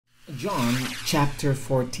John chapter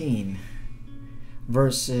 14,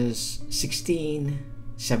 verses 16,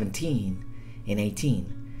 17, and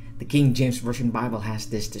 18. The King James Version Bible has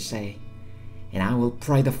this to say, "And I will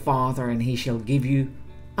pray the Father, and he shall give you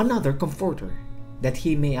another Comforter, that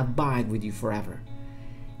he may abide with you forever,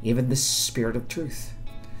 even the Spirit of truth,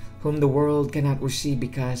 whom the world cannot receive,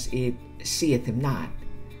 because it seeth him not,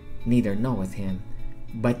 neither knoweth him.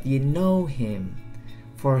 But ye know him,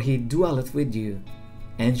 for he dwelleth with you,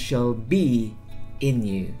 and shall be in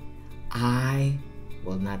you. I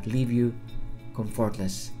will not leave you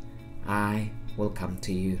comfortless. I will come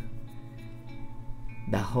to you."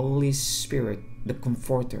 The Holy Spirit, the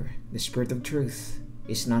Comforter, the Spirit of truth,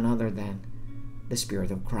 is none other than the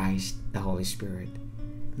Spirit of Christ, the Holy Spirit.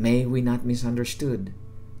 May we not misunderstood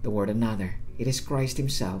the word another. It is Christ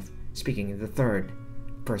himself speaking in the third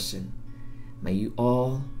person. May you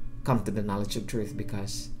all come to the knowledge of truth,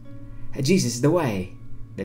 because Jesus is the way,